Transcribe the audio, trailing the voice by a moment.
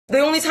The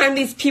only time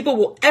these people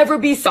will ever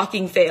be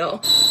fucking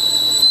fail.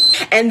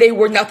 And they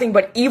were nothing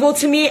but evil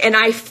to me, and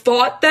I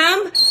fought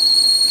them.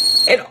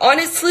 And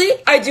honestly,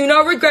 I do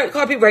not regret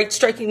copyright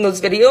striking those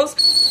videos.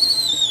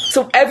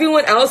 So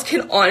everyone else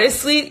can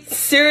honestly,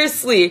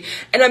 seriously,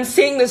 and I'm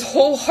saying this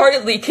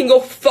wholeheartedly, can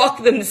go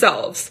fuck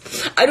themselves.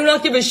 I do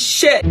not give a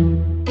shit.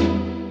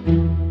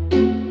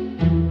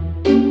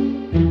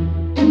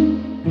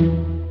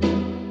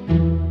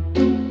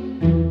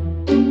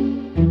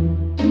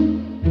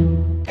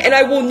 And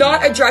I will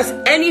not address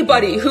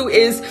anybody who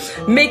is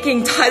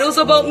making titles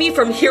about me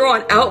from here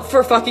on out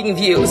for fucking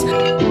views.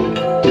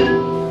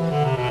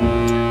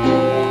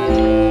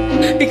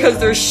 Because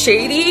they're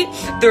shady,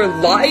 they're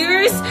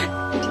liars.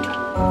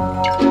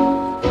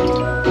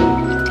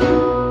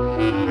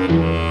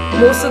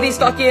 Most of these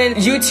fucking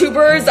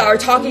YouTubers that are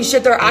talking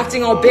shit, they're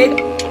acting all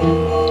big.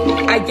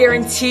 I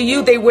guarantee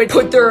you they would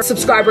put their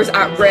subscribers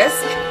at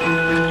risk.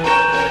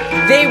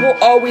 They will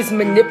always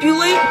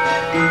manipulate.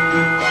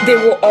 They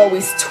will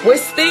always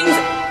twist things.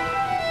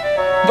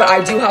 But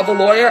I do have a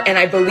lawyer, and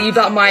I believe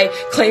that my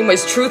claim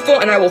was truthful,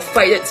 and I will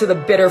fight it to the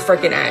bitter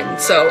frickin' end.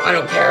 So I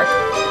don't care.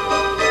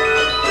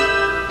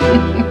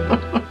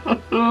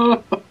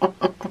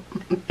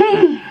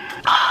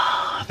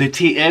 The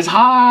tea is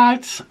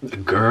hot.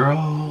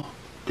 Girl,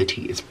 the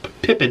tea is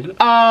pippin'.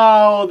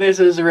 Oh, this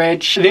is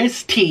rich.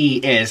 This tea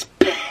is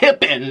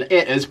pippin'.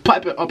 It is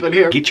piping up in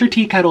here. Get your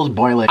tea kettles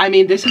boiling. I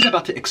mean, this is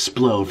about to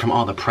explode from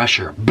all the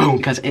pressure. Boom,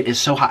 because it is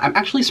so hot. I'm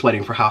actually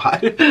sweating for how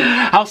hot,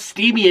 how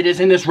steamy it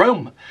is in this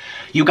room.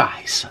 You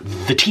guys,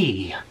 the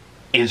tea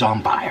is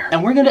on fire.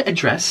 And we're gonna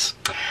address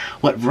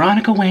what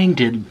Veronica Wangs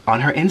did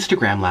on her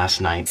Instagram last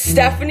night.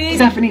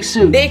 Stephanie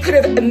Soo. They could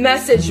have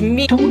messaged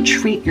me. Don't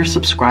treat your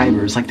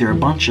subscribers like they're a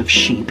bunch of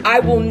sheep. I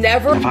will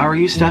never. If I were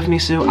you, Stephanie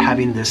Soo,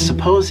 having this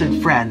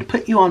supposed friend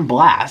put you on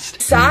blast.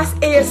 SAS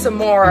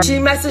ASMR. She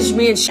messaged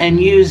me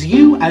and use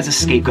you as a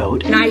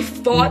scapegoat. And I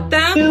fought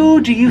them. Who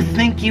do you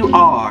think you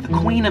are? The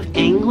Queen of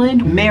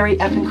England? Merry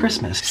effing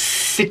Christmas.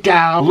 Sit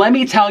down. Let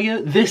me tell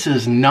you, this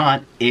is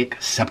not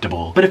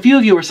acceptable. But a few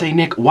of you are saying,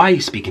 Nick, why are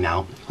you speaking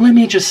out? Let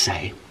me just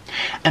say,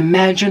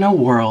 imagine a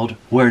world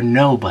where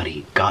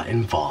nobody got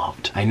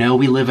involved. I know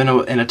we live in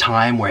a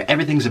time where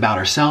everything's about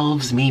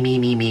ourselves, me, me,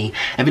 me, me.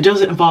 If it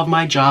doesn't involve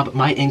my job,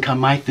 my income,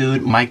 my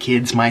food, my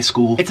kids, my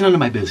school, it's none of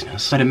my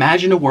business. But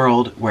imagine a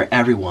world where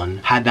everyone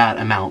had that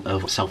amount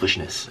of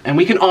selfishness. And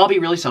we can all be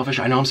really selfish,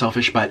 I know I'm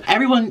selfish, but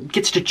everyone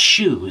gets to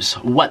choose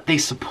what they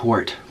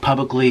support,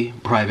 publicly,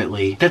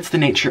 privately. That's the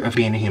nature of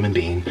being a human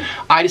being.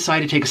 I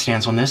decided to take a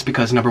stance on this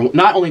because number one,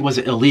 not only was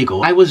it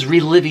illegal, I was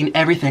reliving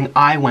everything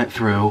I went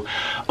through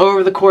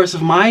over the course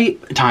of my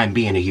time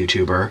being a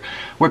YouTuber,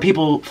 where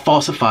people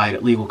falsified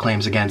legal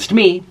claims against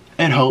me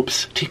in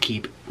hopes to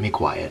keep me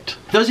quiet.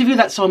 Those of you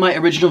that saw my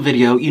original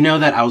video, you know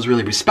that I was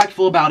really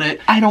respectful about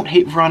it. I don't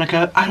hate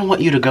Veronica. I don't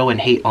want you to go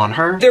and hate on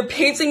her. They're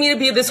painting me to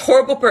be this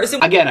horrible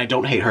person. Again, I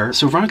don't hate her.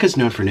 So Veronica's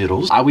known for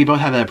noodles. We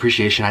both have that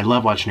appreciation. I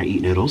love watching her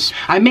eat noodles.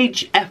 I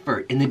made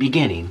effort in the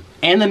beginning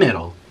and the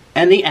middle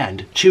and the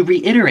end to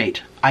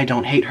reiterate, I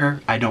don't hate her.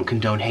 I don't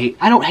condone hate.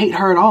 I don't hate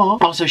her at all.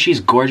 Also,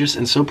 she's gorgeous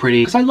and so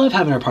pretty. Because I love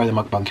having her part of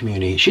the mukbang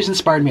community. She's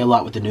inspired me a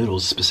lot with the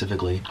noodles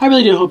specifically. I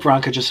really do hope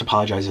Veronica just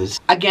apologizes.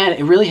 Again,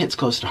 it really hits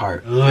close to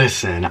heart.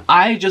 Listen,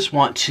 I just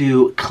want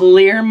to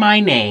clear my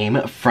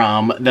name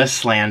from the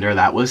slander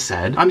that was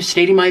said. I'm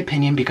stating my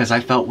opinion because I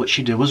felt what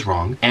she did was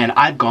wrong. And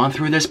I've gone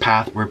through this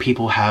path where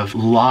people have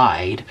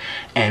lied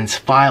and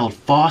filed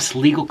false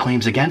legal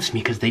claims against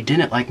me because they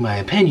didn't like my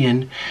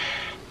opinion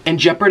and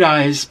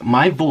jeopardize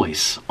my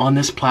voice on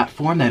this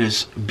platform that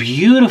is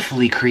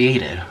beautifully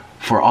created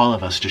for all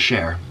of us to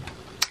share.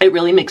 It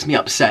really makes me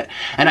upset,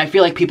 and I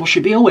feel like people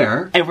should be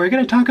aware, and we're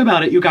gonna talk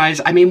about it, you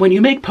guys. I mean, when you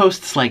make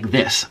posts like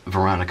this,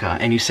 Veronica,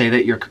 and you say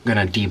that you're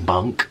gonna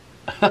debunk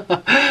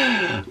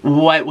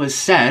what was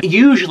said,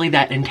 usually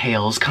that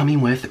entails coming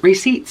with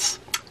receipts.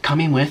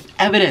 Coming with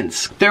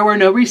evidence. There were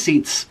no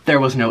receipts,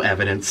 there was no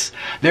evidence,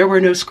 there were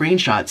no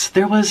screenshots,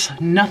 there was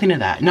nothing of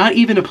that. Not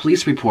even a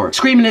police report.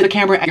 Screaming at the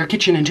camera at your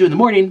kitchen at 2 in the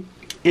morning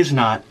is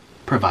not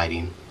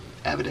providing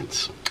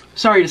evidence.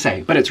 Sorry to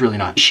say, but it's really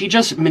not. She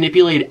just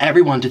manipulated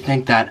everyone to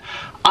think that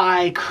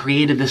I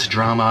created this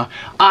drama,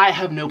 I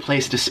have no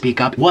place to speak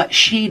up. What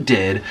she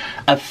did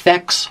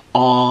affects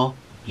all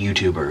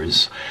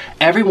YouTubers.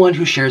 Everyone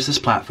who shares this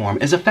platform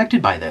is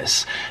affected by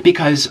this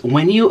because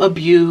when you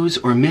abuse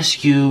or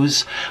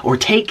misuse or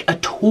take a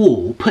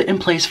tool put in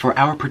place for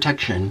our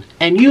protection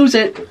and use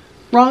it,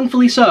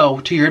 wrongfully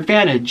so, to your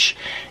advantage,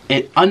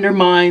 it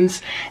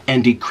undermines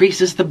and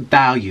decreases the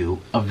value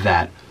of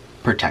that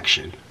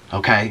protection,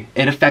 okay?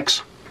 It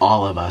affects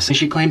all of us. And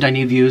she claimed I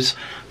need views.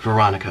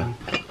 Veronica,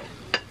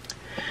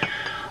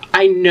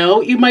 I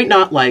know you might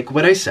not like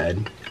what I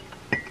said.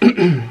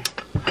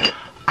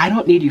 I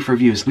don't need you for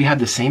views. We have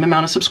the same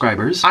amount of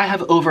subscribers. I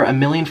have over 1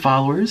 million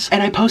followers,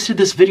 and I posted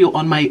this video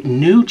on my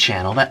new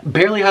channel that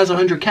barely has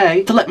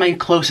 100K to let my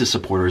closest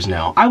supporters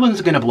know. I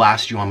wasn't gonna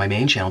blast you on my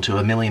main channel to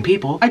 1 million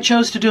people. I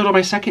chose to do it on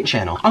my second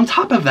channel. On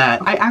top of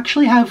that, I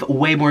actually have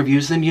way more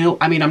views than you.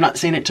 I mean, I'm not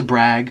saying it to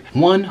brag.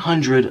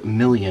 100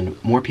 million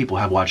more people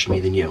have watched me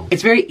than you.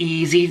 It's very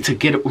easy to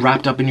get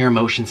wrapped up in your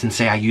emotions and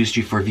say I used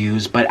you for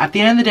views, but at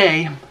the end of the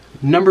day,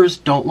 numbers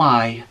don't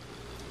lie.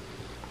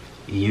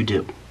 You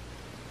do.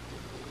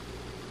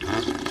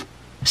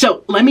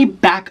 So let me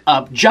back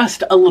up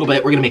just a little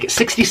bit. We're gonna make it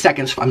 60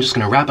 seconds. I'm just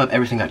gonna wrap up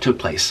everything that took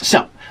place.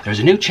 So there's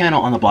a new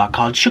channel on the block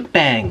called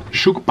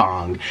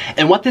MUKBANG.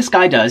 And what this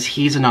guy does,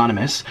 he's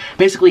anonymous.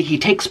 Basically, he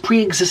takes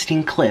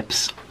pre-existing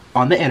clips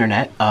on the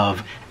internet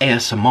of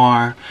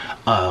ASMR,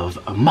 of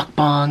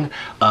mukbang,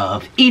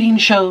 of eating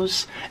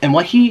shows, and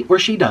what he or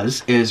she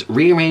does is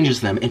rearranges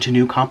them into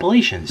new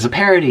compilations. A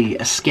parody,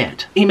 a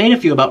skit. He made a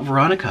few about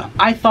Veronica.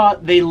 I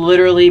thought they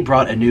literally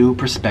brought a new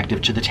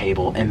perspective to the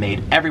table and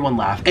made everyone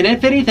laugh, and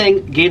if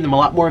anything, gave them a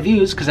lot more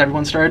views because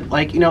everyone started,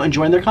 like, you know,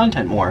 enjoying their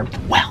content more.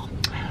 Well,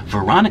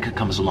 Veronica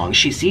comes along,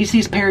 she sees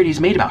these parodies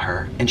made about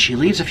her, and she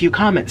leaves a few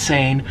comments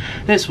saying,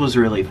 this was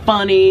really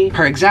funny.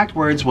 Her exact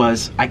words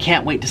was, I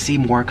can't wait to see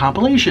more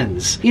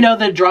compilations. You know,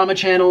 the drama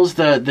channels,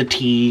 the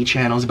tea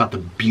channels about the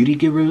beauty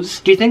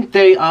gurus. Do you think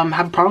they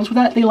have problems with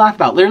that? They laugh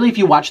about. Literally, if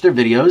you watch their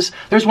videos,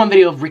 there's one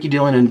video of Ricky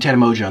Dillon and Tana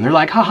Mojo, and they're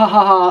like, ha ha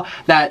ha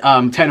ha, that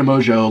Tana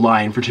Mojo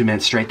line for 2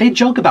 minutes straight. They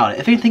joke about it.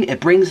 If anything,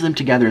 it brings them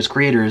together as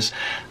creators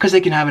because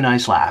they can have a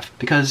nice laugh.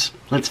 Because,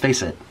 let's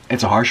face it,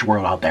 it's a harsh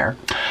world out there.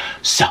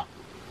 So,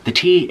 the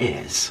tea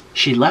is,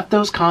 she left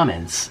those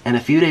comments, and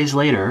a few days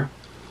later,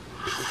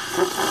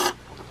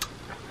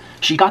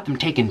 she got them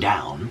taken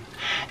down.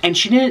 And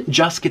she didn't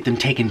just get them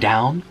taken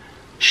down,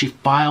 she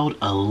filed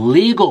a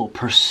legal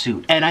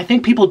pursuit. And I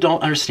think people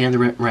don't understand the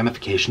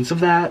ramifications of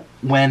that.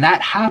 When that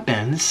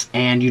happens,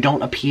 and you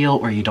don't appeal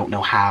or you don't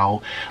know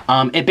how,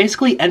 it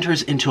basically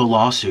enters into a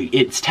lawsuit.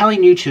 It's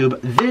telling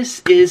YouTube,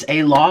 this is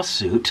a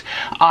lawsuit,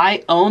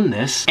 I own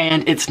this,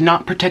 and it's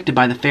not protected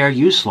by the Fair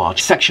Use Law,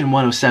 Section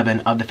 107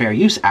 of the Fair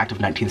Use Act of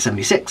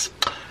 1976.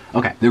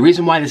 Okay, the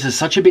reason why this is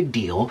such a big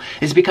deal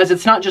is because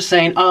it's not just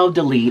saying, oh,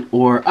 delete,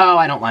 or, oh,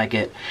 I don't like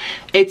it.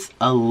 It's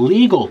a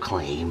legal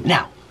claim.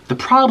 Now, the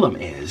problem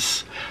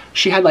is,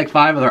 she had like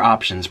 5 other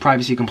options: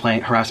 privacy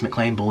complaint, harassment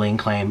claim, bullying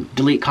claim,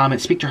 delete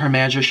comment, speak to her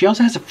manager. She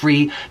also has a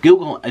free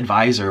Google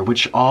advisor,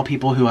 which all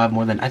people who have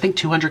more than, I think,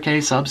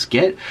 200K subs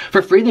get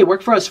for free. They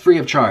work for us free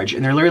of charge,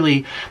 and they're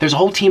literally, there's a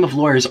whole team of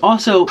lawyers.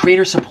 Also,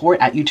 creator support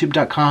at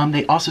youtube.com.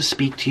 They also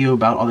speak to you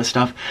about all this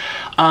stuff.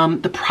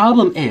 The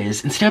problem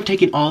is, instead of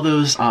taking all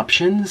those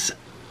options,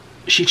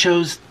 she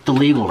chose the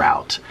legal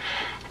route.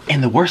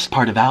 And the worst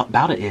part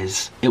about it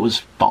is, it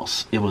was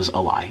false. It was a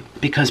lie.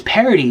 Because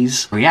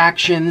parodies,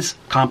 reactions,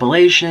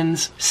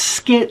 compilations,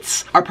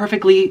 skits are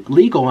perfectly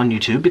legal on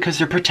YouTube because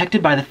they're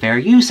protected by the Fair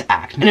Use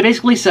Act. And it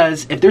basically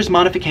says, if there's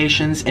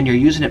modifications and you're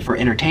using it for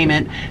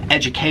entertainment,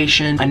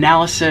 education,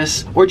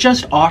 analysis, or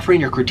just offering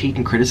your critique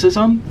and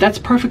criticism, that's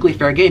perfectly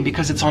fair game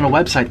because it's on a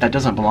website that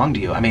doesn't belong to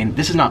you. I mean,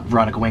 this is not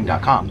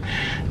veronicawang.com.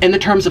 In the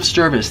terms of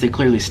service, they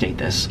clearly state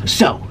this.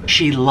 So,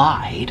 she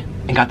lied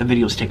and got the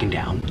videos taken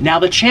down. Now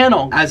the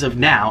channel, as of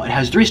now, it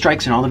has 3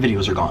 strikes and all the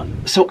videos are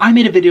gone. So I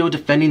made a video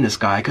defending this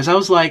guy because I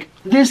was like,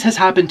 this has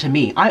happened to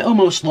me. I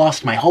almost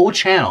lost my whole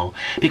channel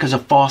because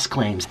of false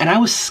claims, and I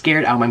was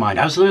scared out of my mind.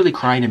 I was literally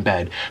crying in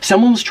bed.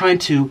 Someone was trying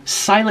to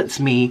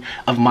silence me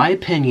of my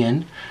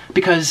opinion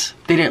because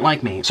they didn't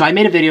like me. So I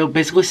made a video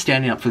basically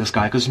standing up for this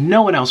guy because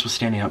no one else was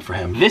standing up for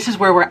him. This is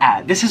where we're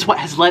at. This is what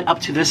has led up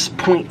to this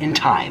point in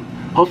time.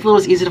 Hopefully it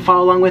was easy to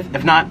follow along with.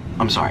 If not,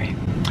 I'm sorry.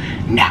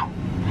 Now,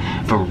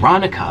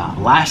 Veronica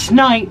last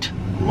night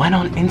went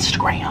on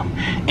Instagram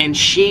and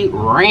she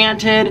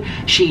ranted,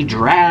 she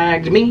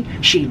dragged me,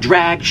 she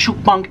dragged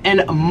MUKBANG,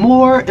 and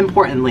more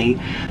importantly,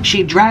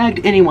 she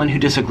dragged anyone who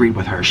disagreed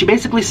with her. She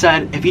basically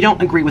said, if you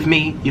don't agree with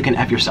me, you can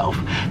F yourself.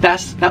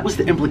 That was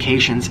the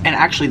implications, and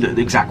actually the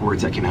exact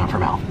words that came out of her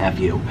mouth, F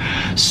you.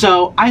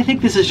 So I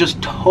think this is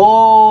just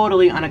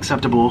totally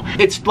unacceptable.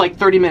 It's like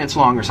 30 minutes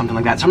long or something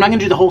like that, so I'm not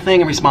gonna do the whole thing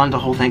and respond to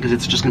the whole thing because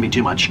it's just gonna be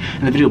too much,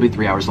 and the video will be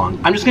 3 hours long.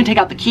 I'm just gonna take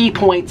out the key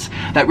points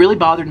that really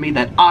bothered me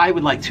that I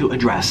would like to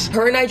address.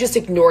 Her and I just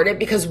ignored it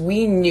because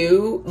we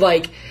knew,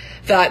 like,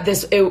 that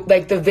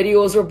like the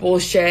videos were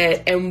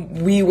bullshit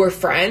and we were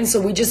friends, so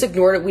we just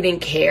ignored it. We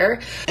didn't care.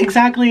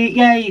 Exactly.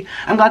 Yay.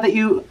 I'm glad that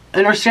you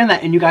understand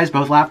that and you guys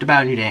both laughed about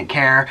it and you didn't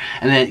care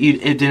and that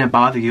it didn't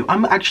bother you.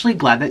 I'm actually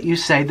glad that you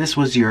say this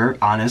was your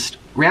honest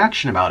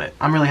reaction about it.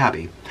 I'm really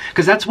happy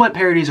because that's what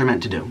parodies are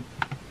meant to do.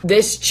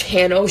 This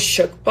channel,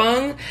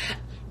 MUKBANG,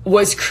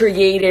 was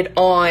created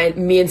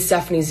on me and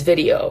Stephanie's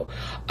video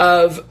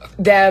of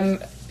them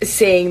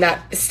saying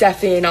that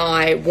Stephanie and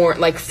I weren't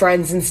like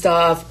friends and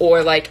stuff,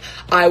 or like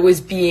I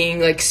was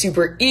being like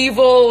super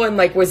evil and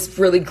like was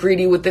really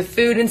greedy with the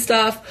food and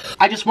stuff.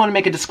 I just want to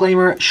make a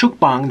disclaimer.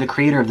 MUKBANG, the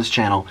creator of this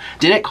channel,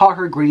 didn't call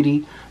her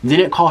greedy,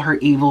 didn't call her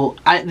evil.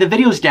 The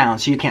video's down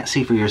so you can't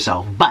see for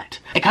yourself, but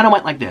It kind of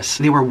went like this.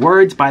 They were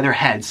words by their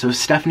heads. So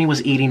Stephanie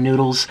was eating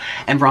noodles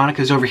and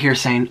Veronica's over here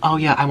saying, oh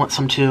yeah, I want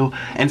some too.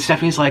 And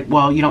Stephanie's like,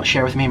 well, you don't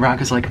share with me. And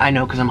Veronica's like, I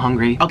know because I'm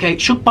hungry. Okay,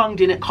 MUKBANG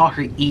didn't call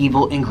her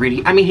evil and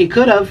greedy. I mean, he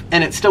could have,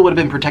 and it still would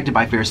have been protected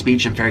by fair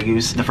speech and fair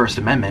use, the First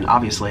Amendment,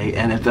 obviously.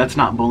 And if that's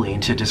not bullying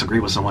to disagree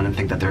with someone and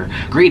think that they're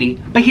greedy.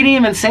 But he didn't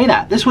even say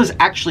that. This was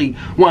actually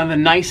one of the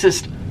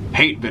nicest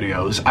hate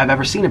videos I've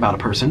ever seen about a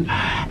person.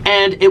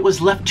 And it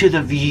was left to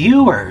the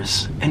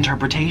viewer's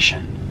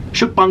interpretation.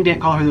 MUKBANG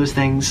didn't call her those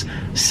things.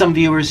 Some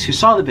viewers who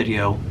saw the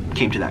video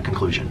came to that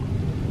conclusion.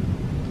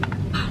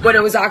 When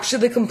it was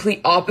actually the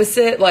complete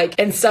opposite, like,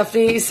 and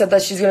Stephanie said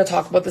that she's gonna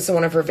talk about this in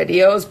one of her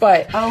videos,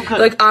 but oh, good.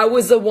 Like, I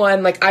was the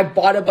one, like, I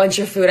bought a bunch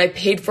of food, I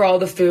paid for all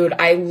the food,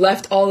 I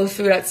left all the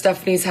food at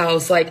Stephanie's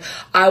house, like,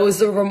 I was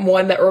the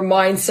one that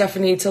reminds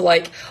Stephanie to,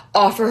 like,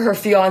 offer her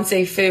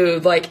fiance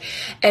food, like,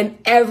 and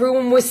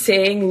everyone was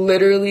saying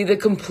literally the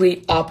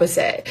complete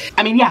opposite.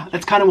 I mean, yeah,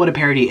 that's kind of what a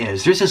parody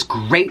is. There's this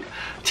great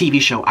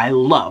TV show I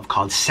love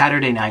called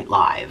Saturday Night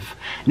Live.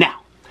 Now,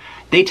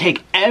 they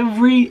take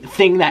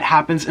everything that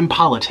happens in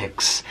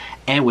politics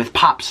and with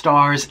pop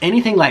stars,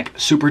 anything like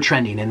super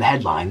trending in the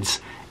headlines,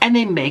 and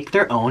they make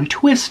their own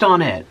twist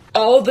on it.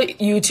 All the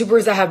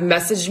YouTubers that have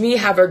messaged me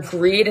have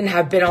agreed and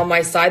have been on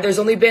my side. There's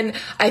only been,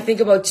 I think,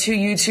 about 2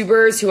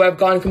 YouTubers who have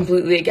gone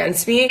completely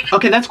against me.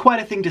 Okay, that's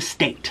quite a thing to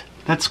state.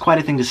 That's quite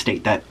a thing to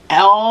state, that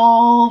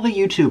all the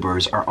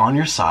YouTubers are on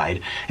your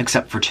side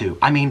except for 2.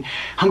 I mean,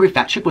 Hungry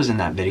Fat Chick was in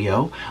that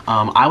video.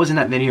 I was in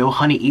that video.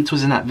 Honey Eats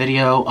was in that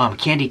video.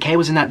 Candy K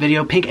was in that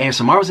video. Pink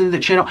ASMR was in the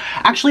channel.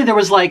 Actually, there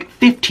was like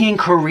 15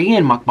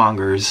 Korean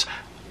mukbangers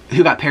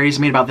who got parodies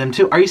made about them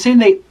too. Are you saying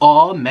they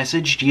all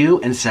messaged you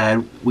and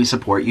said, we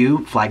support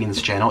you flagging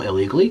this channel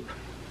illegally?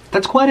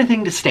 That's quite a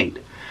thing to state.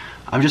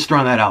 I'm just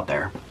throwing that out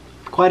there.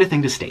 Quite a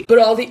thing to state. But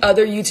all the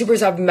other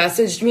YouTubers have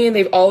messaged me and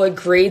they've all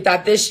agreed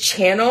that this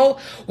channel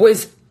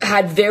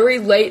had very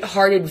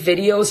light-hearted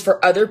videos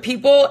for other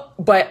people,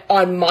 but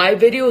on my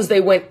videos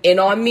they went in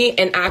on me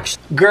and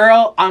actually—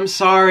 Girl, I'm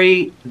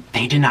sorry,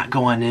 they did not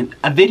go on in.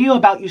 A video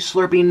about you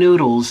slurping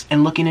noodles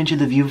and looking into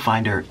the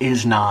viewfinder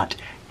is not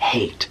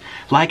hate.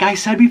 Like I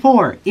said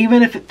before,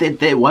 even if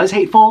it was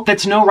hateful,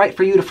 that's no right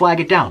for you to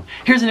flag it down.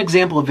 Here's an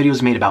example of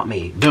videos made about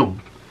me.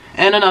 Boom.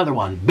 And another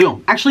one,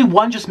 boom. Actually,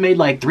 one just made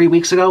like 3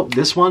 weeks ago.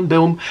 This one,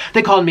 boom.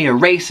 They called me a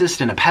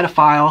racist and a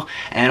pedophile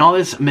and all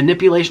this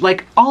manipulation.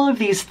 Like, all of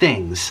these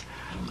things.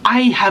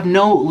 I have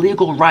no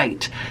legal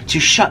right to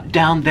shut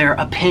down their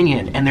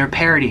opinion and their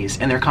parodies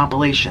and their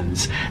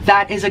compilations.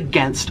 That is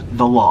against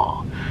the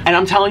law. And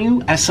I'm telling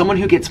you, as someone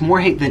who gets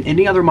more hate than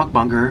any other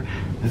mukbanger,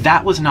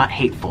 that was not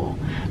hateful.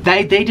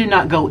 They did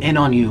not go in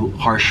on you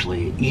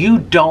harshly. You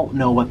don't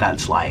know what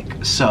that's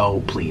like,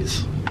 so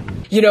please.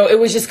 You know, it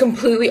was just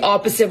completely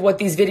opposite of what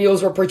these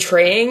videos were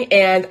portraying,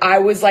 and I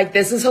was like,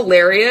 this is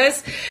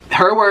hilarious.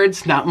 Her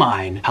words, not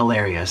mine.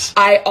 Hilarious.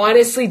 I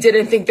honestly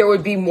didn't think there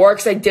would be more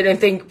because I didn't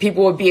think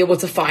people would be able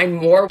to find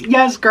more.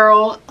 Yes,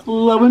 girl.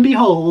 Lo and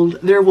behold,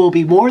 there will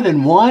be more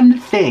than one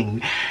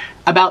thing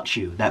about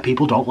you that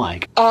people don't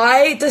like.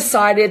 I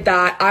decided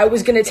that I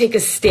was gonna take a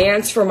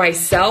stance for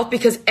myself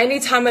because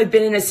anytime I've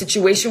been in a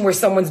situation where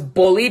someone's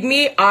bullied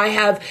me, I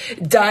have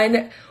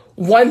done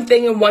one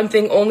thing and one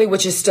thing only,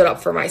 which is stood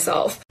up for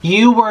myself.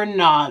 You were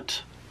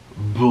not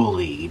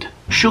bullied.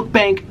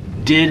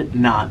 MUKBANG did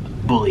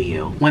not bully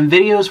you. When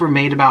videos were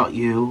made about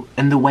you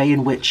and the way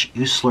in which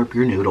you slurp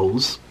your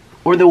noodles,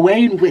 or the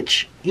way in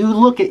which you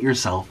look at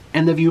yourself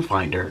in the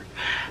viewfinder,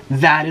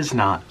 that is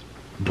not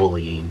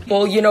bullying.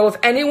 Well, you know, if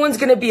anyone's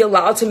gonna be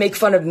allowed to make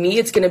fun of me,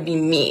 it's gonna be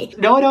me.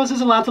 No one else is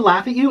allowed to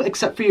laugh at you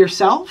except for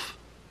yourself?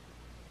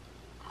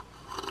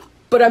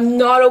 But I'm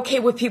not okay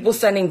with people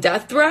sending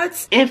death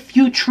threats. If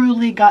you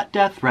truly got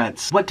death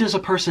threats, what does a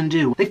person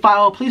do? They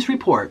file a police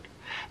report.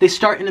 They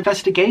start an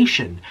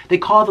investigation. They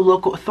call the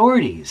local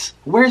authorities.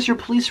 Where's your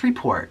police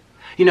report?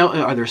 You know,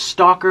 are there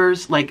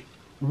stalkers? Like,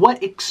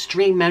 what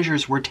extreme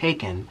measures were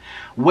taken?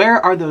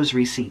 Where are those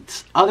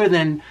receipts? Other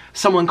than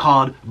someone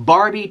called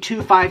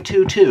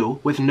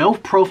Barbie2522 with no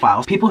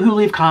profiles. People who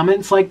leave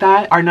comments like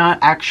that are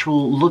not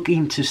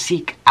looking to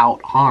seek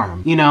out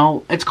harm. You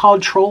know, it's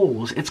called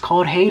trolls. It's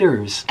called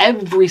haters.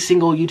 Every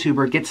single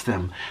YouTuber gets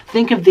them.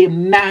 Think of the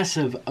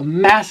massive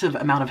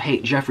amount of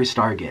hate Jeffree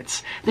Star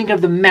gets. Think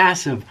of the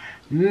massive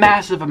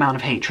amount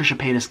of hate Trisha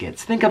Paytas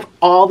gets. Think of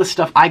all the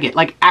stuff I get,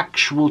 like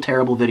actual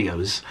terrible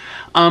videos.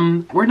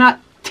 We're not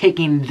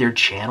taking their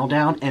channel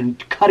down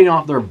and cutting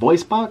off their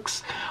voice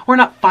box. We're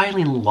not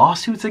filing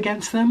lawsuits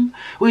against them.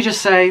 We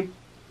just say,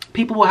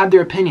 people will have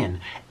their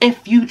opinion.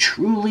 If you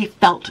truly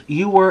felt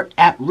you were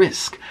at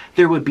risk,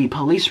 there would be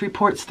police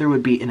reports, there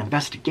would be an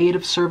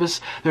investigative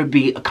service, there would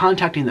be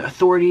contacting the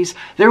authorities,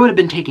 there would have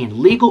been taking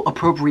legal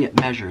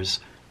appropriate measures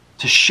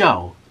to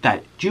show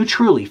that you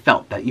truly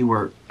felt that you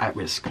were at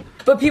risk.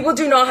 But people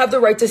do not have the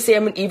right to say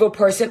I'm an evil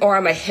person or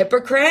I'm a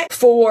hypocrite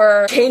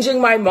for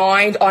changing my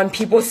mind on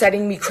people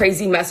sending me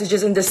crazy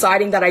messages and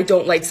deciding that I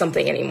don't like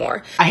something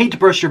anymore. I hate to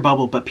burst your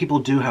bubble, but people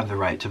do have the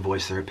right to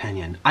voice their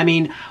opinion. I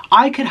mean,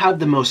 I could have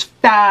the most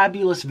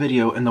fabulous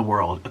video in the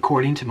world,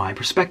 according to my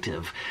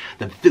perspective.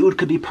 The food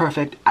could be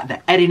perfect,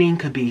 the editing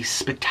could be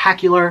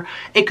spectacular,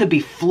 it could be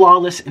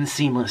flawless and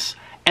seamless.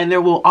 And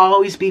there will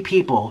always be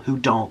people who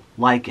don't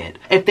like it.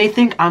 If they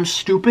think I'm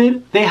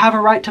stupid, they have a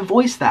right to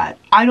voice that.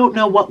 I don't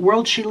know what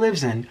world she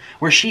lives in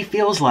where she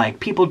feels like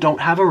people don't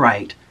have a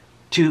right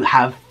to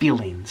have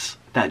feelings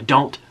that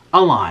don't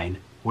align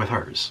with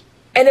hers.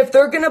 And if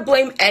they're gonna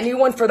blame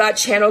anyone for that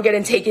channel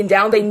getting taken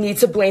down, they need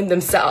to blame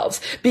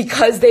themselves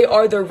because they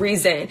are the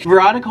reason.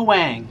 Veronica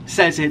Wangs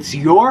says it's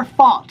your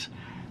fault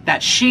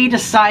that she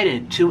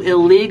decided to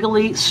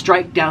illegally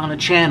strike down a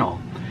channel.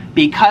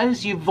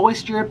 Because you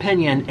voiced your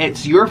opinion,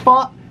 it's your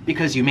fault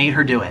because you made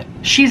her do it.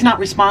 She's not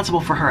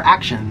responsible for her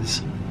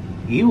actions.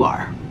 You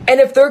are. And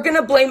if they're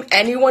gonna blame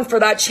anyone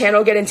for that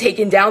channel getting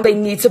taken down, they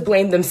need to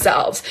blame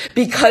themselves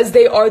because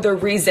they are the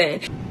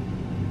reason.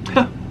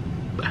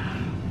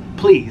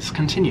 Please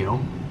continue.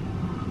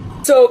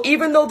 So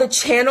even though the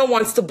channel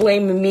wants to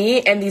blame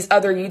me and these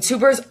other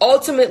YouTubers,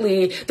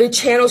 ultimately the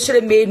channel should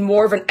have made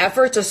more of an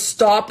effort to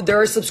stop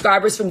their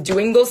subscribers from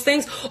doing those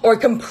things or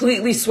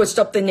completely switched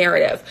up the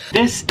narrative.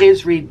 This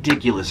is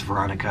ridiculous,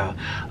 Veronica.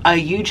 A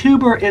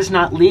YouTuber is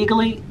not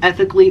legally,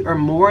 ethically, or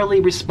morally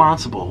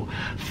responsible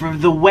for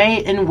the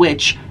way in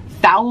which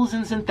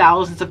thousands and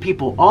thousands of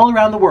people all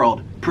around the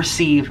world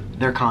perceive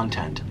their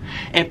content.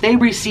 If they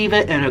receive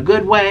it in a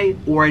good way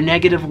or a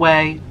negative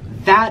way,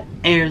 that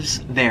is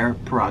their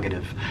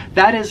prerogative.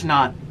 That is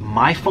not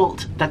my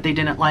fault that they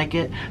didn't like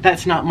it.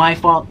 That's not my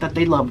fault that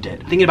they loved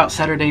it. Thinking about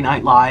Saturday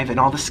Night Live and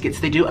all the skits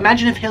they do.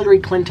 Imagine if Hillary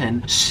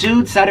Clinton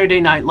sued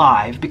Saturday Night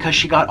Live because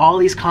she got all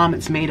these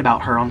comments made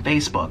about her on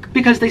Facebook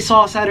because they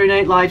saw Saturday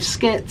Night Live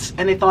skits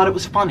and they thought it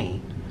was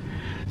funny.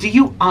 Do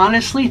you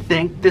honestly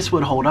think this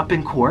would hold up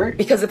in court?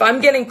 Because if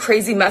I'm getting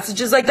crazy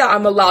messages like that,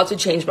 I'm allowed to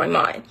change my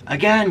mind.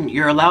 Again,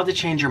 you're allowed to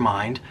change your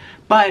mind,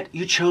 but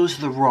you chose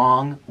the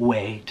wrong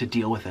way to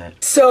deal with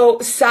it. So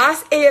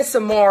SAS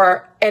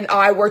ASMR and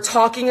I were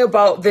talking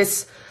about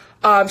this.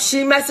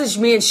 She messaged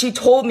me and she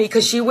told me,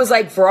 because she was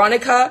like,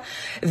 Veronica,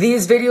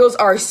 these videos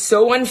are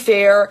so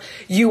unfair.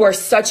 You are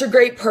such a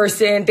great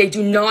person. They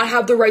do not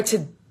have the right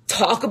to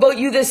talk about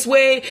you this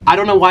way. I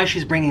don't know why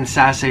she's bringing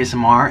SAS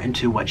ASMR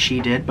into what she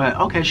did, but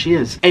okay, she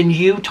is. And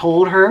you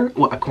told her,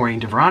 well,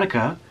 according to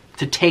Veronica,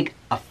 to take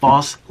a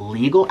false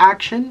legal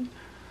action?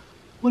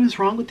 What is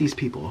wrong with these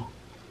people?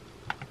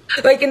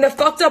 Like, and the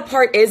fucked up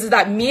part is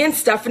that me and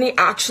Stephanie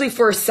actually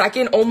for a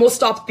second almost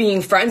stopped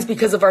being friends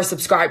because of our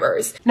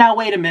subscribers. Now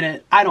wait a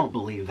minute, I don't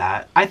believe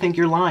that. I think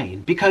you're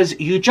lying because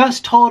you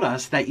just told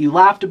us that you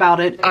laughed about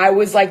it. I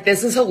was like,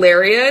 this is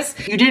hilarious.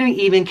 You didn't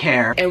even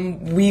care.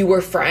 And we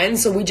were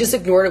friends, so we just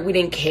ignored it. We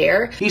didn't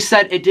care. You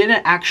said it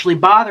didn't actually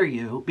bother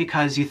you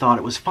because you thought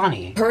it was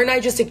funny. Her and I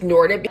just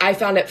ignored it. I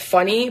found it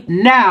funny.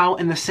 Now,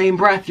 in the same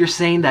breath, you're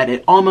saying that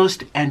it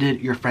almost ended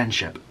your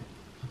friendship.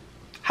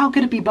 How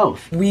could it be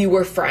both? We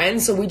were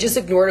friends, so we just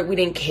ignored it. We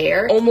didn't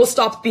care. Almost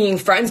stopped being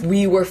friends.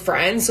 We were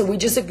friends, so we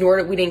just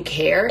ignored it. We didn't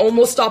care.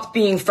 Almost stopped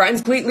being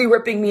friends, completely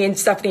ripping me and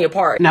Stephanie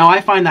apart. Now,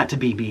 I find that to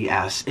be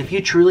BS. If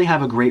you truly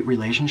have a great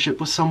relationship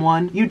with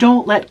someone, you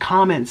don't let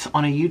comments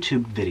on a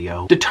YouTube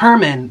video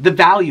determine the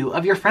value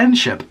of your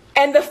friendship.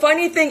 And the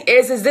funny thing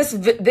is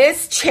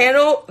this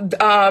channel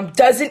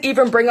doesn't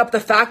even bring up the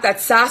fact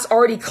that SAS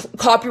already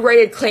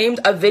copyrighted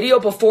claimed a video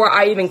before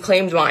I even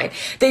claimed mine.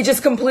 They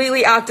just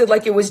completely acted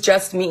like it was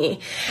just me.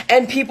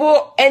 And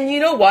people, and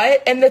you know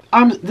what? And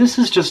this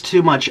is just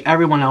too much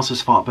everyone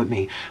else's fault but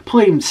me.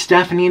 Pulling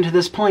Stephanie into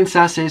this, pulling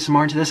SAS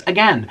ASMR into this.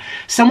 Again,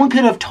 someone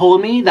could have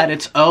told me that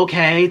it's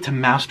okay to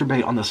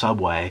masturbate on the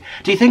subway.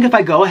 Do you think if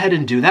I go ahead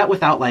and do that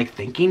without like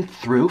thinking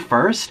through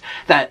first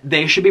that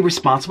they should be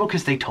responsible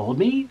because they told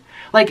me?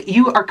 Like,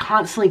 you are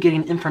constantly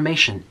getting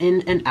information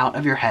in and out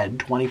of your head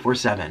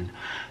 24/7.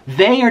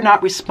 They are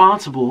not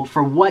responsible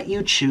for what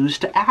you choose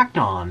to act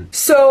on.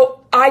 So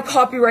I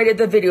copyrighted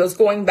the videos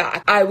going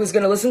back. I was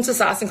going to listen to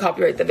SAS and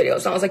copyright the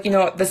videos. And I was like, you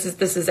know what, this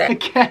is it.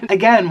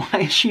 Again,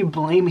 why is she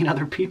blaming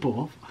other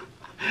people?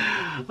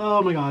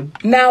 Oh my god.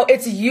 Now,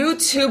 it's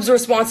YouTube's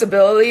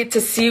responsibility to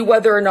see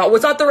whether or not, well,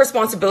 it's not the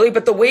responsibility,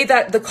 but the way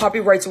that the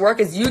copyrights work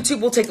is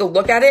YouTube will take a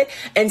look at it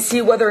and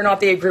see whether or not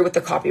they agree with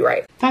the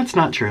copyright. That's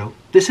not true.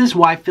 This is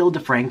why Phil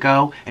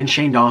DeFranco and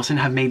Shane Dawson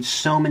have made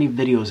so many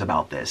videos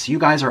about this. You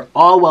guys are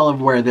all well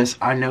aware of this.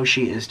 I know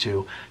she is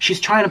too. She's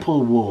trying to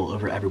pull wool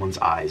over everyone's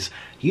eyes.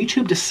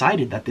 YouTube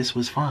decided that this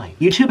was fine.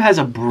 YouTube has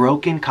a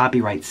broken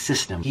copyright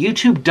system.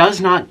 YouTube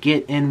does not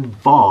get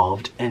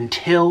involved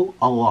until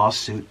a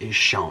lawsuit is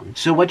shown.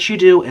 So what you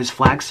do is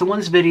flag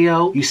someone's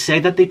video, you say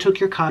that they took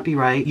your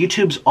copyright,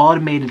 YouTube's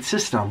automated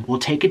system will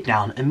take it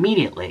down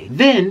immediately.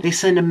 Then they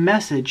send a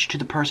message to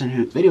the person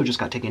whose video just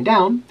got taken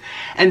down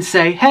and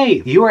say, hey,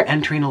 hey, you are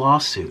entering a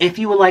lawsuit. If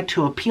you would like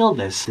to appeal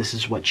this, this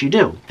is what you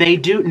do.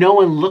 No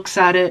one looks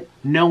at it,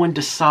 no one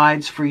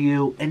decides for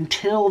you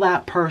until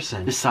that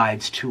person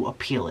decides to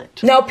appeal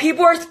it. Now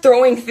people are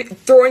throwing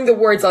the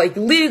words like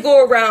legal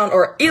around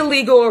or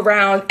illegal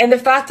around, and the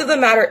fact of the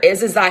matter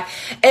is that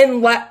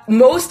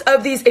most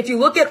of these, if you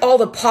look at all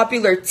the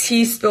popular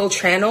tea spill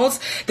channels,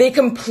 they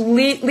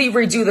completely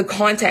redo the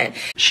content.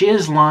 She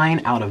is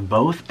lying out of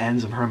both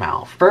ends of her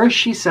mouth. First,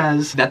 she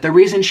says that the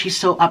reason she's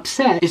so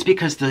upset is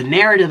because the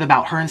narrative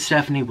about her and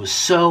Stephanie was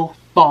so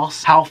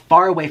false, how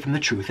far away from the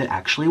truth it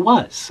actually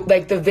was.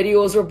 Like, the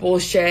videos were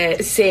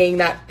bullshit, saying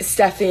that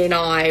Stephanie and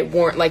I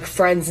weren't like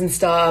friends and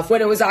stuff,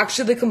 when it was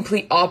actually the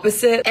complete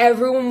opposite.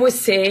 Everyone was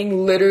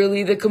saying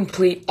literally the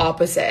complete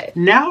opposite.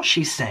 Now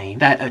she's saying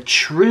that a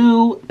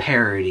true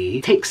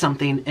parody takes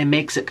something and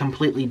makes it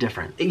completely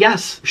different.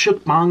 Yes,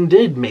 MUKBANG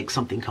did make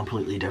something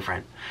completely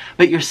different,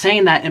 but you're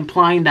saying that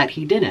implying that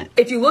he didn't.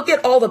 If you look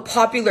at all the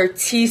popular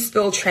tea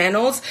spill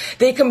channels,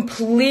 they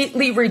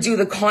completely redo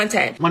the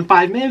content. When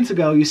 5 minutes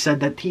ago you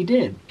said that he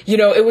did. You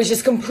know, it was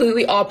just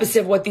completely opposite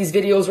of what these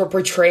videos were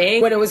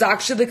portraying, when it was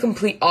actually the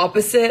complete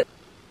opposite.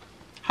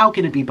 How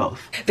can it be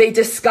both? They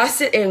discuss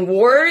it in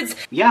words.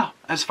 Yeah,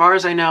 as far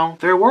as I know,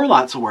 there were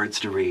lots of words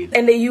to read.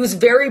 And they use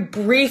very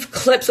brief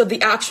clips of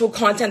the actual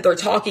content they're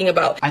talking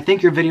about. I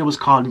think your video was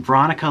called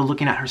Veronica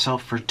looking at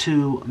herself for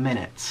 2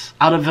 minutes.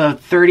 Out of a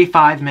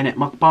 35-minute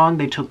mukbang,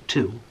 they took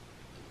 2.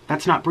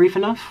 That's not brief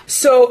enough?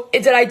 So,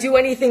 did I do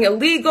anything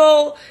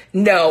illegal?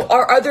 No.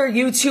 Are other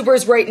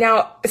YouTubers right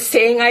now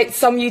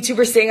some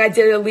YouTubers saying I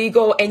did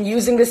illegal and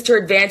using this to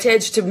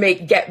advantage to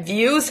get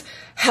views?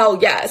 Hell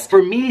yes.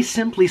 For me,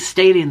 simply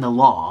stating the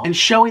law and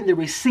showing the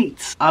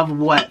receipts of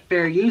what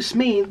fair use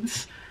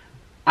means,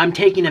 I'm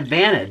taking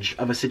advantage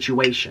of a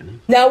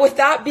situation. Now, with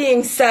that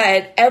being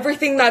said,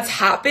 everything that's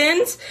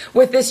happened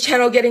with this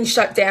channel getting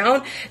shut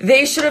down,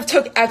 they should have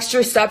took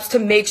extra steps to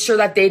make sure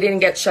that they didn't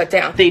get shut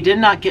down. They did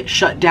not get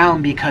shut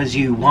down because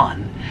you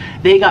won.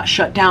 They got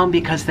shut down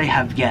because they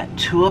have yet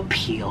to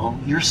appeal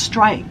your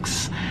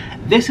strikes.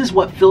 This is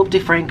what Philip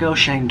DeFranco,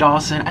 Shane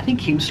Dawson, I think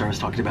Keemstar has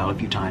talked about a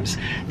few times.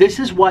 This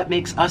is what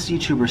makes us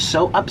YouTubers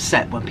so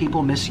upset when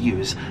people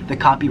misuse the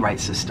copyright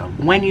system.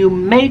 When you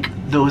make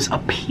those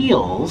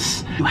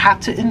appeals, you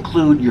have to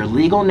include your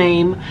legal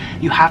name,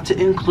 you have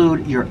to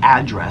include your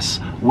address,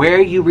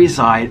 where you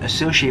reside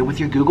associated with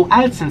your Google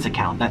AdSense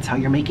account. That's how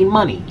you're making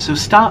money. So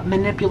stop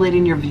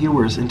manipulating your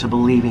viewers into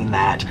believing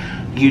that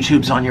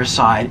YouTube's on your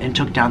side and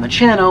took down the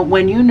channel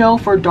when you know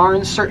for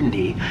darn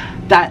certainty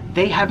that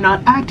they have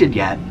not acted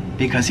yet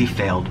because he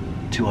failed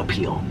to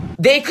appeal.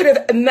 They could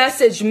have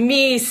messaged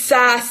me,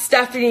 SAS,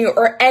 Stephanie,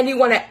 or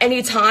anyone at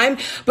any time,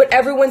 but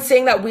everyone's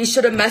saying that we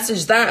should have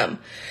messaged them.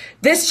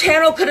 This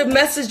channel could have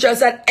messaged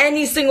us at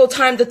any single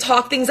time to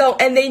talk things out,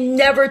 and they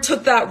never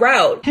took that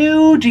route.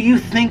 Who do you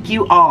think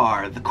you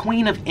are? The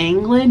Queen of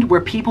England,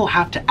 where people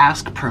have to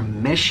ask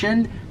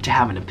permission to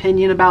have an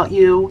opinion about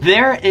you?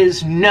 There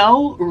is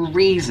no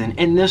reason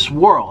in this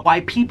world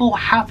why people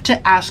have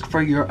to ask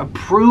for your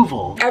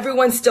approval.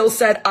 Everyone still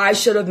said I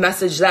should have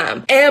messaged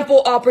them.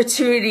 Ample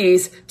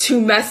opportunities to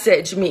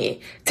message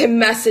me, to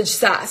message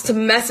SAS, to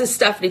message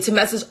Stephanie, to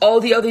message all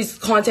the other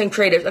content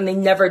creators, and they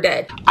never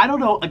did. I don't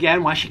know,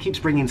 again, why she keeps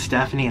bringing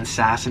Stephanie and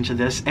SAS into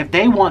this. If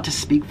they want to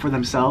speak for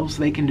themselves,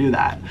 they can do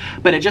that.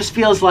 But it just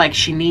feels like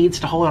she needs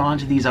to hold on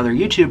to these other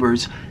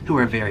YouTubers who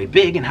are very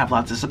big and have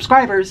lots of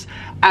subscribers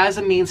as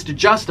a means to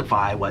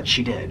justify what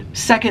she did.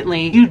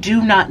 Secondly, you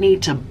do not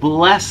need to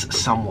bless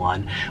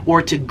someone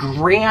or to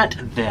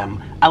grant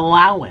them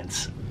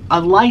allowance,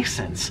 a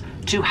license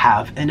to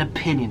have an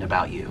opinion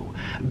about you.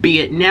 Be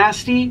it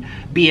nasty,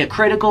 be it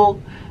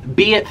critical,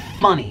 be it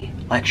funny,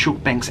 like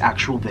MUKBANG's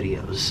actual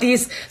videos.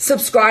 These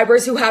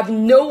subscribers who have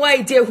no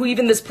idea who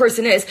even this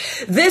person is.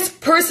 This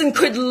person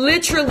could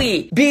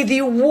literally be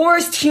the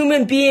worst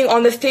human being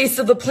on the face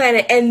of the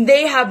planet, and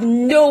they have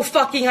no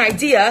fucking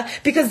idea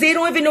because they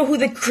don't even know who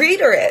the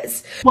creator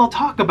is. Well,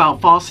 talk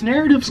about false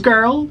narratives,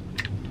 girl.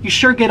 You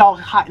sure get all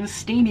hot and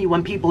steamy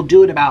when people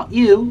do it about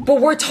you.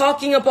 But we're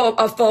talking about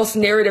a false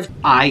narrative.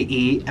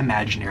 I.e.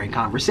 imaginary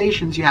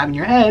conversations you have in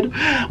your head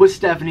with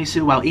Stephanie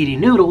Soo while eating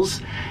noodles,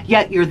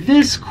 yet you're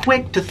this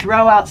quick to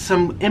throw out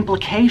some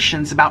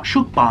implications about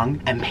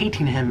MUKBANG and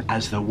painting him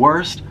as the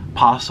worst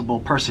possible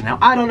person. Now,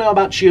 I don't know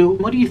about you.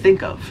 What do you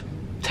think of?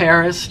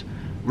 Terrorist?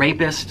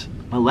 Rapist?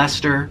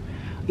 Molester?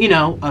 You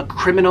know, a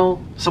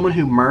criminal, someone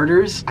who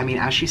murders, I mean,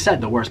 as she said,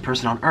 the worst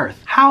person on earth.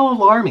 How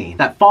alarming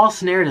that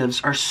false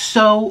narratives are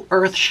so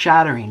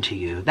earth-shattering to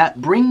you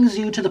that brings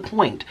you to the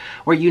point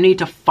where you need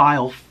to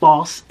file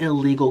false,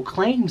 illegal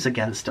claims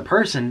against a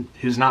person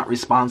who's not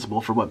responsible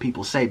for what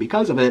people say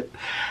because of it,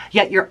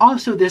 yet you're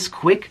also this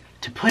quick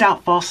to put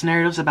out false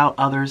narratives about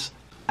others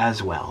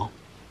as well.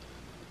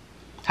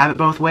 Have it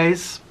both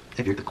ways?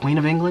 If you're the Queen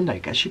of England, I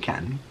guess you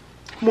can.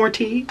 More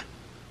tea?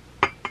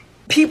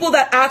 people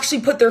that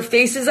actually put their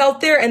faces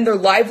out there and their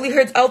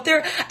livelihoods out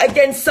there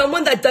against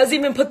someone that doesn't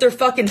even put their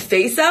fucking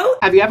face out.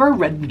 Have you ever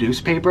read the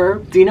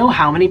newspaper? Do you know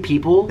how many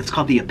people? It's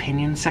called the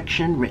opinion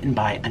section, written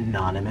by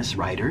anonymous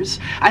writers.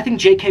 I think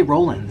J.K.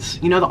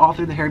 Rowling's, you know, the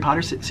author of the Harry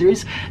Potter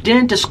series,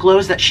 didn't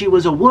disclose that she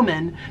was a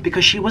woman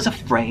because she was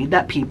afraid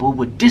that people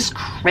would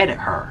discredit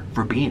her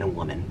for being a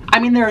woman. I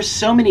mean, there are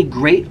so many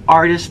great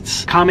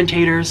artists,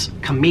 commentators,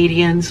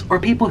 comedians, or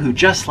people who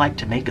just like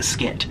to make a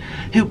skit,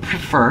 who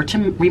prefer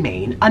to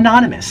remain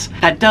anonymous.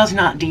 That does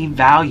not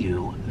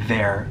devalue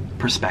their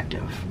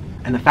perspective.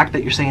 And the fact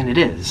that you're saying it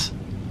is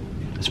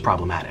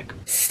problematic.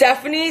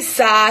 Stephanie,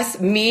 Sass,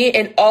 me,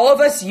 and all of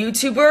us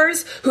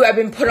YouTubers who have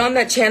been put on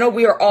that channel,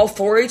 we are all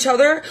for each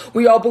other.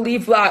 We all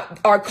believe that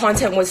our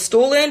content was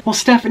stolen. Well,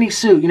 Stephanie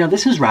Soo, you know,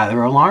 this is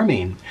rather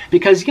alarming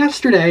because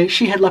yesterday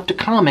she had left a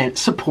comment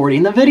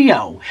supporting the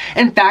video.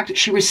 In fact,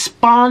 she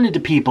responded to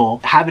people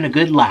having a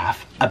good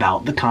laugh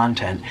about the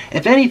content.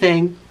 If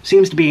anything,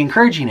 seems to be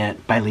encouraging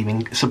it by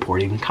leaving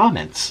supporting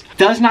comments.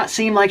 Does not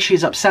seem like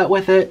she's upset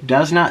with it,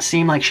 does not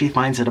seem like she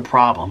finds it a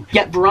problem.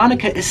 Yet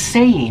Veronica is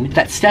saying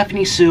that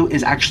Stephanie Soo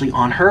is actually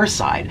on her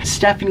side.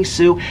 Stephanie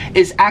Soo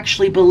is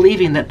actually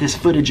believing that this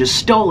footage is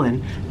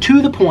stolen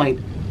to the point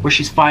where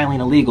she's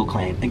filing a legal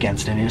claim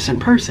against an innocent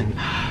person.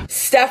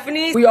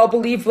 Stephanie, we all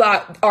believe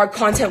that our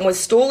content was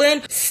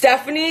stolen.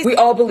 Stephanie, we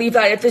all believe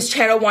that if this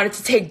channel wanted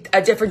to take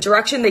a different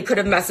direction, they could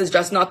have messaged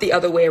us, not the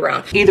other way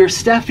around. Either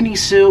Stephanie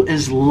Soo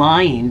is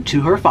lying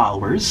to her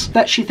followers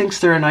that she thinks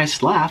they're a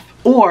nice laugh,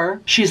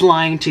 or she's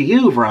lying to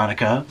you,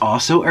 Veronica,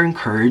 also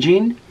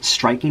encouraging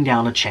striking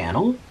down a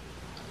channel.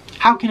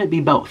 How can it be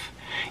both?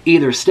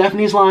 Either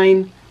Stephanie's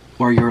lying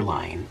or you're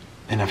lying.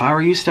 And if I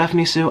were you,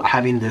 Stephanie Soo,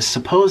 having this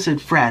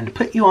supposed friend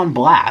put you on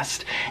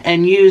blast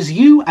and use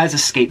you as a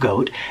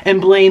scapegoat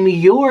and blame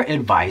your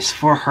advice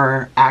for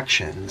her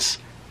actions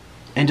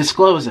and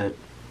disclose it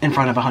in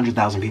front of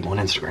 100,000 people on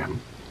Instagram.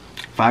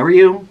 If I were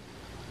you,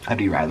 I'd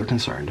be rather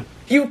concerned.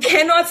 You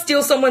cannot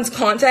steal someone's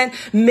content,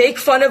 make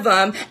fun of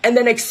them, and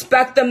then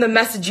expect them to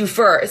message you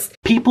first.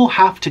 People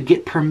have to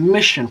get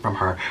permission from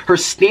her, her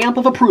stamp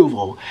of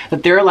approval,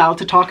 that they're allowed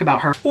to talk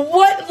about her.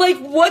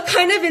 What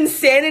kind of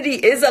insanity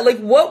is that? Like,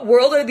 what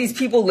world are these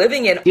people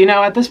living in? You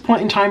know, at this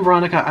point in time,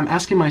 Veronica, I'm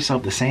asking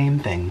myself the same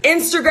thing.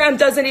 Instagram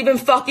doesn't even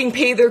fucking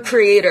pay their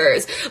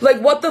creators.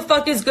 Like, what the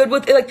fuck is good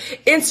with it? Like,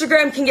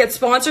 Instagram can get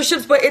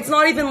sponsorships, but it's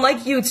not even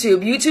like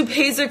YouTube. YouTube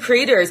pays their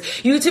creators.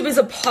 YouTube is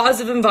a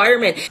positive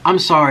environment. I'm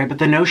sorry,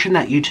 but the notion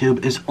that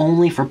YouTube is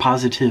only for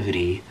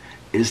positivity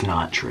is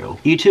not true.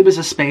 YouTube is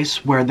a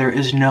space where there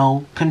is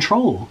no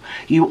control.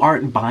 You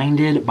aren't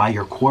binded by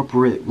your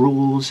corporate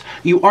rules.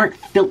 You aren't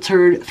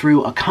filtered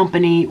through a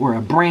company or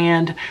a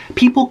brand.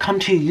 People come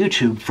to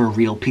YouTube for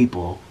real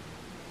people,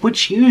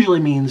 which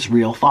usually means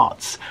real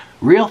thoughts.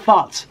 Real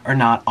thoughts are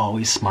not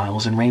always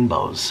smiles and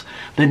rainbows.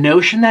 The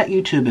notion that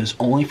YouTube is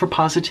only for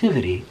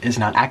positivity is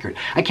not accurate.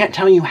 I can't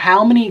tell you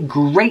how many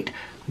great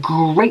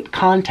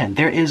content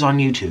there is on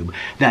YouTube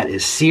that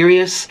is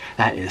serious,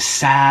 that is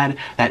sad,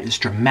 that is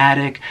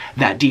dramatic,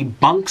 that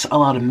debunks a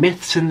lot of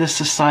myths in this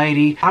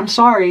society. I'm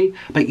sorry,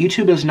 but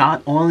YouTube is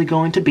not only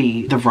going to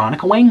be the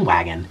Veronica Wangs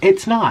wagon.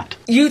 It's not.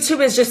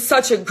 YouTube is just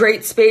such a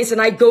great space, and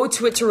I go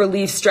to it to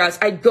relieve stress.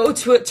 I go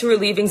to it to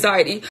relieve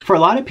anxiety. For a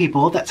lot of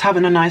people, that's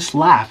having a nice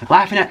laugh,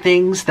 laughing at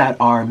things that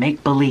are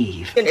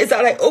make-believe. And is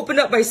that I open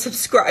up my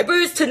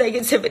subscribers to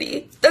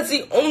negativity. That's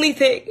the only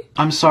thing.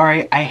 I'm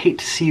sorry, I hate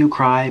to see you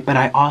cry, but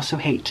I also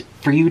hate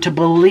for you to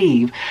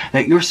believe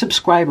that your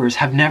subscribers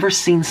have never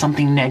seen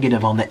something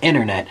negative on the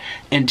internet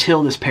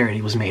until this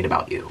parody was made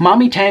about you.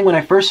 Mommy Tang, when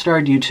I first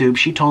started YouTube,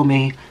 she told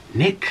me,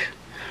 Nick,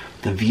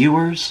 the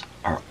viewers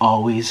are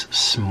always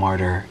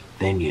smarter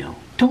than you.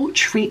 Don't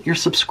treat your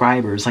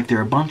subscribers like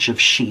they're a bunch of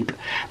sheep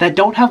that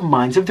don't have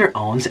minds of their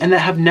own and that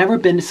have never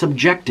been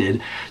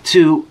subjected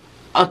to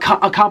a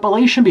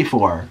compilation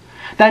before.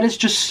 That is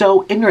just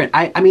so ignorant.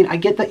 I mean, I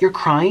get that you're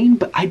crying,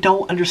 but I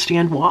don't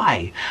understand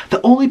why.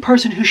 The only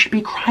person who should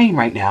be crying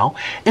right now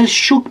is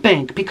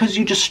MUKBANG because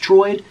you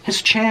destroyed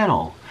his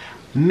channel.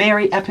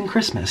 Merry effing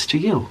Christmas to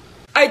you.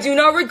 I do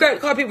not regret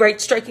copyright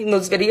striking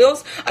those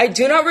videos. I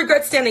do not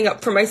regret standing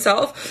up for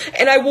myself.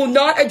 And I will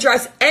not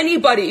address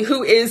anybody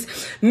who is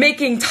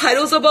making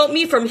titles about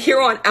me from here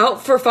on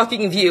out for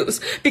fucking views.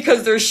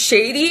 Because they're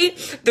shady,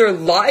 they're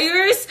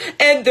liars,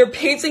 and they're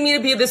painting me to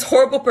be this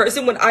horrible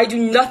person when I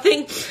do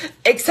nothing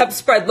except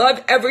spread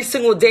love every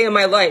single day of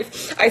my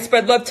life. I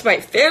spread love to my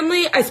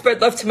family, I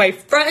spread love to my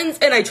friends,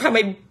 and I try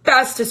my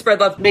best to spread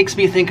love. Makes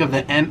me think of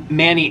the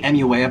Manny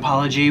MUA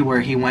apology where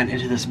he went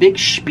into this big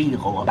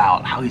spiel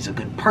about how he's a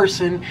good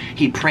person,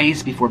 he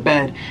prays before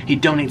bed, he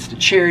donates to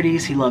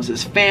charities, he loves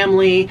his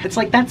family. It's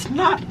like, that's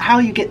not how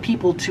you get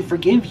people to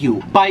forgive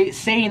you, by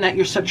saying that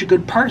you're such a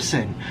good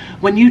person.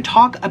 When you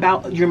talk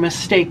about your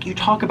mistake, you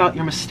talk about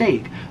your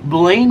mistake,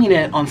 blaming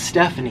it on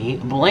Stephanie,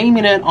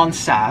 blaming it on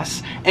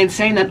Sass, and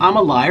saying that I'm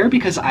a liar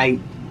because I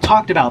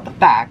talked about the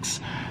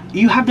facts,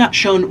 you have not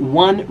shown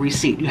one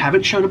receipt. You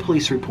haven't shown a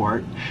police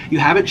report. You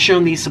haven't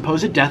shown these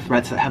supposed death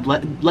threats that have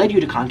led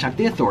you to contact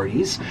the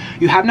authorities.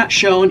 You have not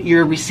shown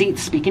your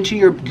receipts speaking to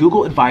your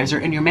Google advisor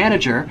and your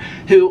manager,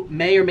 who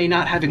may or may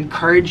not have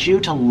encouraged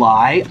you to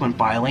lie when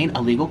filing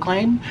a legal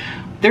claim.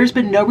 There's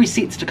been no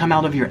receipts to come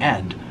out of your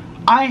end.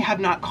 I have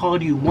not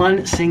called you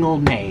one single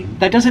name.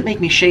 That doesn't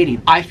make me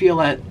shady. I feel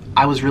that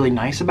I was really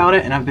nice about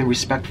it and I've been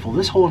respectful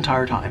this whole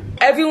entire time.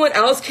 Everyone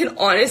else can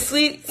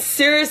honestly,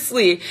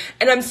 seriously,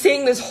 and I'm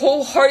saying this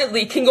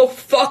wholeheartedly, can go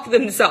fuck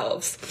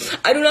themselves.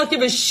 I do not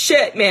give a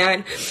shit,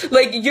 man.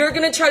 Like, you're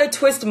gonna try to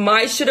twist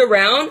my shit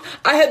around?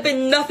 I have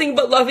been nothing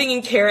but loving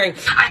and caring.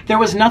 There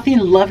was nothing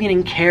loving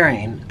and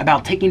caring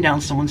about taking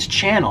down someone's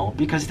channel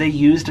because they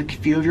used a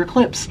few of your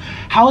clips.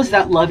 How is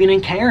that loving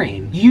and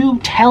caring? You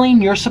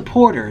telling your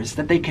supporters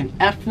that they can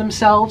F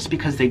themselves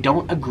because they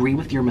don't agree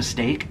with your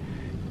mistake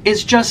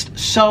is just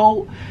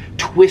so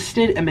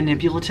twisted and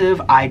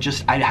manipulative. I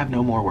have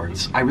no more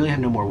words. I really have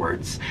no more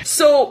words.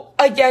 So,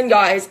 again,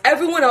 guys,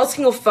 everyone else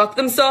can go fuck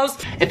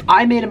themselves. If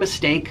I made a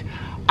mistake,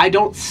 I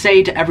don't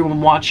say to everyone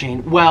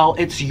watching, well,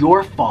 it's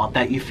your fault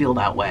that you feel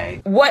that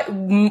way.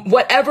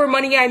 Whatever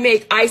money I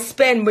make, I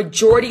spend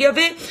majority of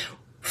it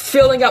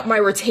filling up my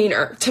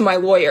retainer to my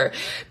lawyer,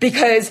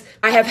 because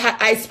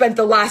I spent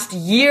the last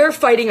year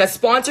fighting a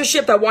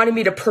sponsorship that wanted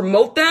me to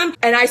promote them,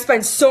 and I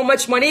spent so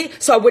much money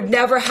so I would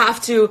never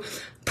have to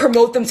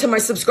promote them to my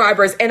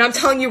subscribers. And I'm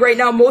telling you right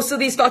now, most of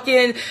these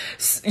fucking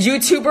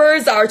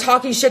YouTubers are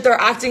talking shit, they're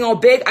acting all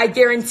big. I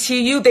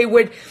guarantee you they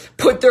would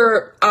put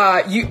their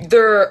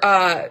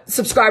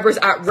subscribers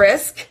at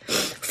risk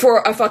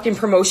for a fucking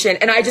promotion.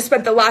 And I just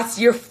spent the last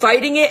year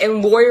fighting it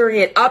and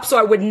lawyering it up so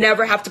I would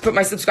never have to put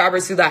my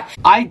subscribers through that.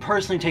 I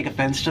personally take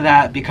offense to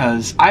that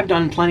because I've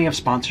done plenty of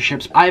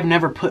sponsorships. I've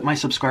never put my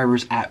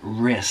subscribers at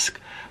risk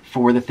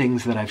for the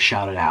things that I've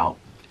shouted out.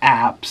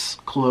 Apps,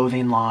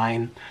 clothing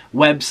line,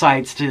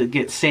 websites to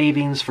get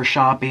savings for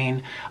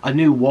shopping, a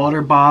new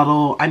water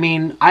bottle. I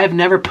mean, I have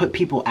never put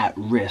people at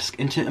risk.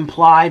 And to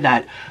imply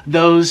that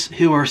those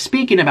who are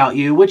speaking about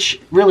you, which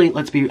really,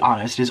 let's be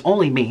honest, is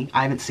only me.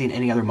 I haven't seen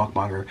any other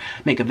mukbanger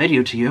make a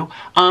video to you.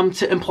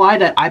 To imply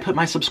that I put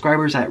my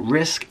subscribers at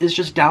risk is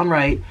just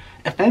downright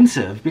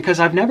offensive, because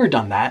I've never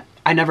done that.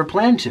 I never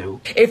plan to.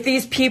 If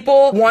these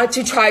people want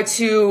to try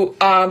to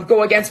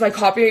go against my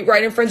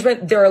copyright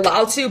infringement, they're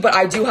allowed to, but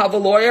I do have a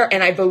lawyer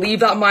and I believe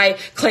that my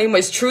claim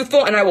was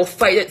truthful and I will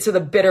fight it to the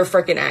bitter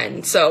frickin'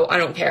 end. So I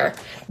don't care.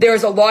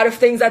 There's a lot of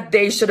things that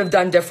they should have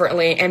done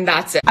differently, and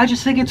that's it. I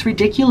just think it's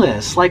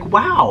ridiculous. Like,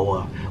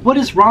 wow, what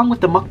is wrong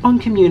with the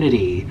mukbang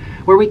community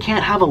where we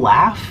can't have a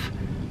laugh?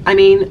 I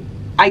mean,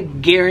 I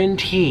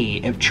guarantee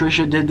if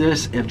Trisha did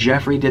this, if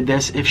Jeffrey did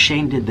this, if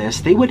Shane did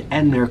this, they would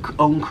end their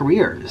own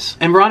careers.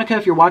 And Veronica,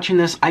 if you're watching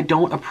this, I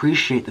don't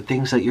appreciate the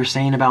things that you're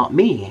saying about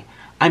me.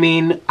 I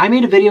mean, I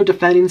made a video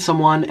defending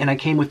someone and I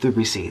came with the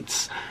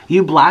receipts.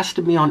 You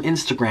blasted me on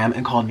Instagram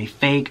and called me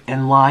fake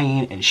and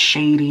lying and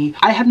shady.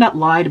 I have not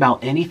lied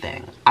about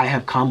anything. I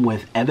have come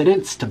with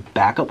evidence to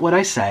back up what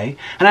I say,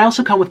 and I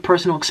also come with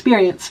personal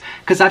experience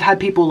because I've had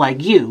people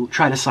like you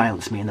try to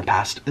silence me in the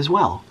past as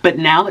well. But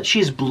now that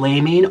she's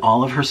blaming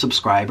all of her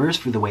subscribers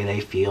for the way they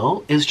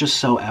feel is just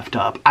so effed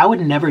up. I would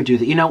never do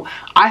that. You know,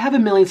 I have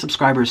 1 million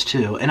subscribers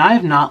too, and I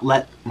have not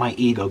let my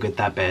ego get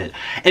that big.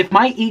 If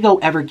my ego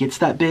ever gets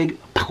that big,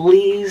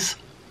 please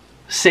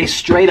say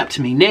straight up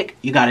to me, Nick,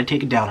 you gotta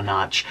take it down a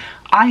notch.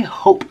 I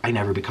hope I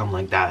never become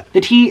like that.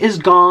 The tea is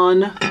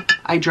gone.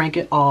 I drank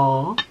it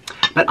all.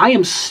 But I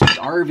am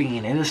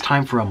starving. It is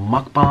time for a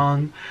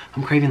mukbang.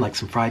 I'm craving like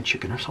some fried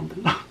chicken or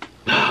something.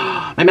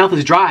 My mouth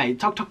is dry.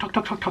 Talk, talk, talk,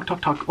 talk, talk, talk,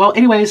 talk, talk. Well,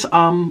 anyways,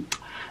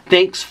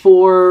 thanks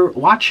for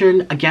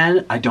watching.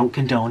 Again, I don't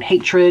condone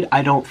hatred.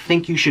 I don't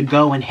think you should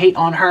go and hate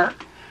on her.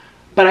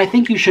 But I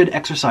think you should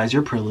exercise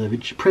your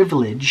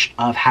privilege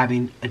of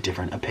having a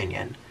different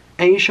opinion.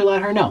 And you should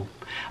let her know.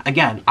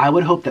 Again, I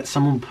would hope that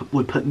someone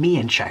would put me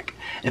in check.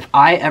 If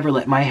I ever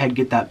let my head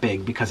get that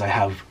big because I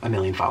have 1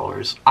 million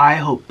followers, I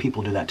hope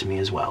people do that to me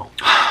as well.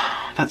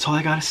 That's all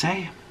I gotta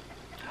say.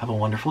 Have a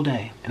wonderful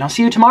day. And I'll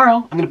see you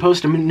tomorrow. I'm gonna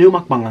post a new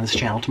mukbang on this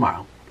channel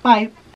tomorrow. Bye.